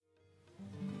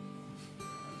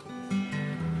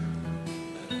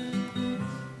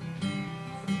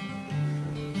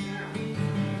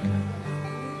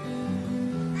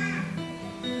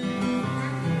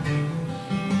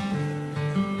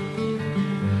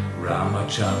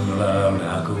Ramachandra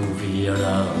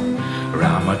Raghuvira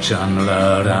Ramachandra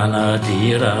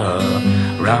Ranadira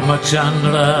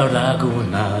Ramachandra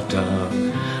Raghunatha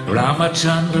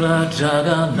Ramachandra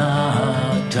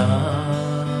Jagannatha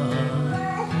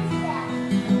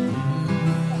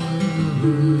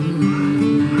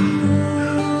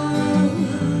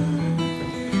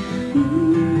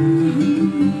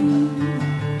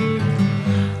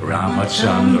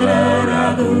Ramachandra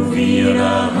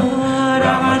Raghuvira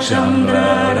Ramachandra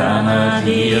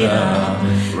Ranadira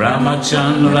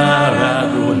Ramachandra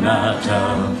Raghunatha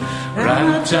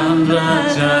Ramachandra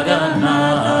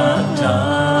Jagannatha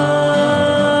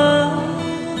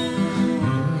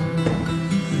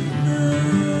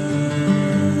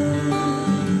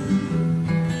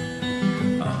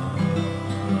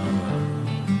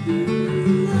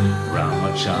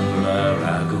Ramachandra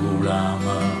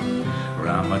Raghurama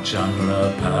Ramachandra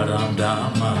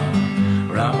Paramdama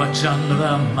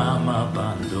Ramachandra Mama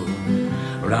Bandhu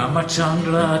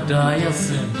Ramachandra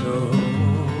Dayasinto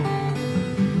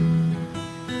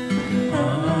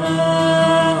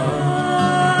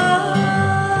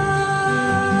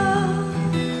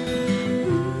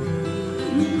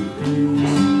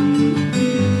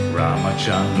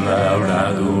Ramachandra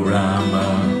Raghurama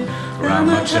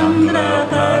Ramachandra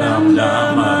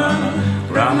Paramdama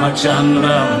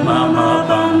Ramachandra Mama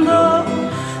Bandhu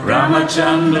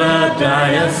Ramachandra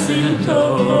Dayasinto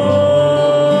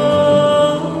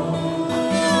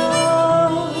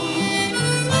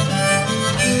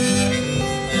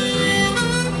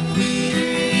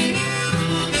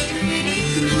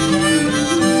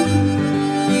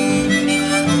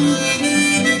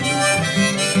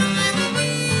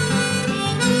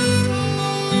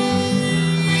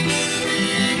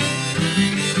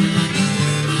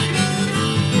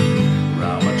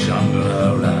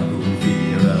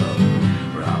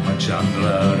Ramachandra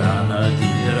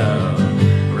Ranadira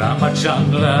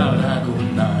Ramachandra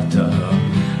Raghunatha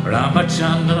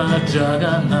Ramachandra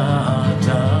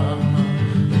Jagannatha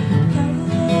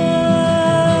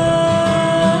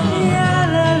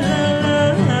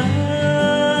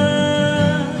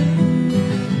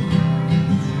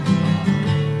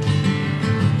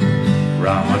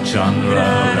Ramachandra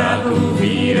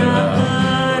Raghuvira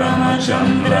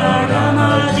Ramachandra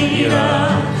Ranadira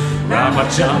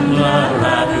Ramachandra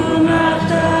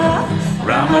Raghunatha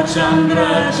Ramachandra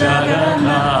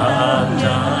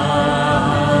Jagannatha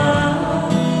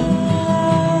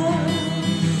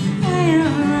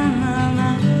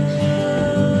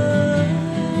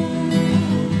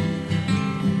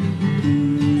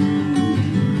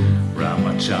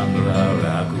Ramachandra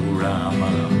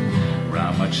Raghurama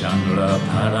Ramachandra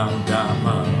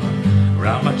Paramdama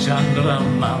Ramachandra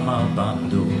Mama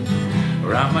Bandhu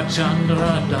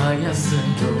Ramachandra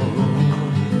Dayasinto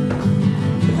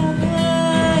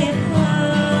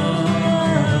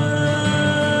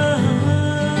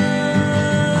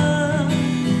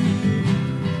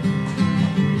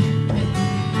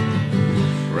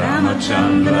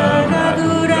Ramachandra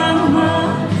Raghurama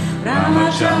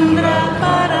Ramachandra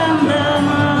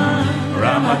Paramdama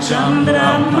Ramachandra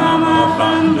Mama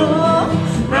Bandhu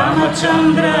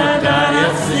Ramachandra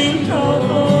Dayasinto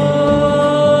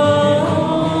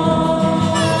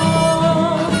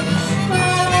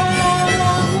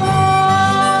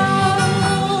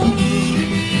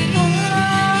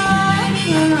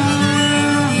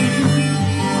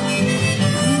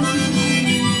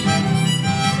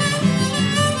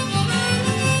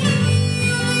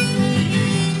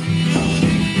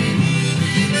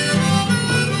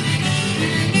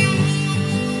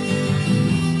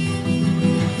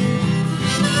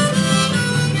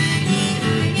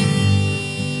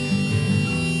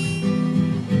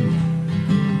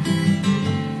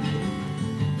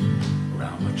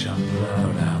Ramachandra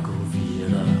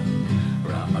Raghuvira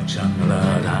Ramachandra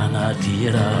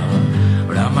Ranadira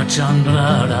Ramachandra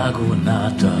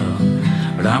Raghunatha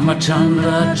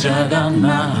Ramachandra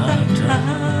Jagannatha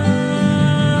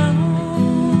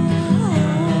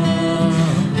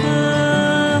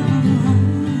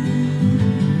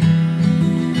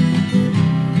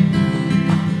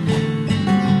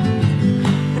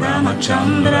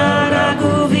Ramachandra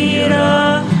Raghuvira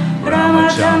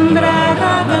Ramachandra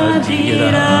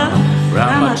Ranadira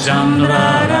Ramachandra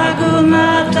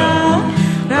Raghunatha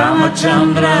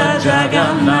Ramachandra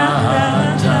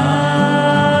Jagannatha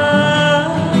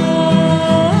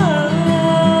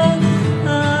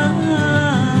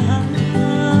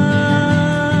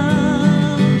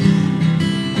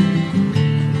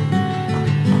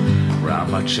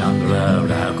Ramachandra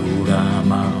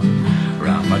Raghurama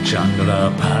Ramachandra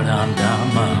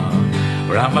Paramdama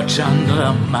Ramachandra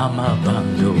Mama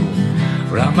Bandhu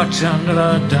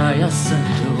Ramachandra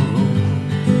Dayasanto.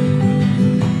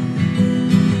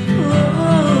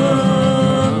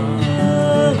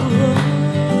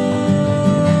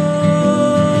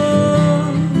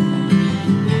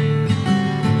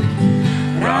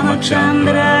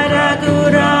 Ramachandra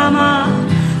Raghurama,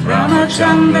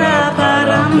 Ramachandra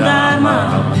Paramdharma,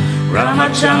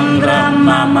 Ramachandra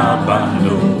Mama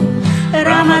Bandhu,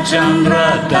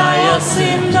 Ramachandra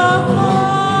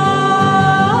Dayasindhu.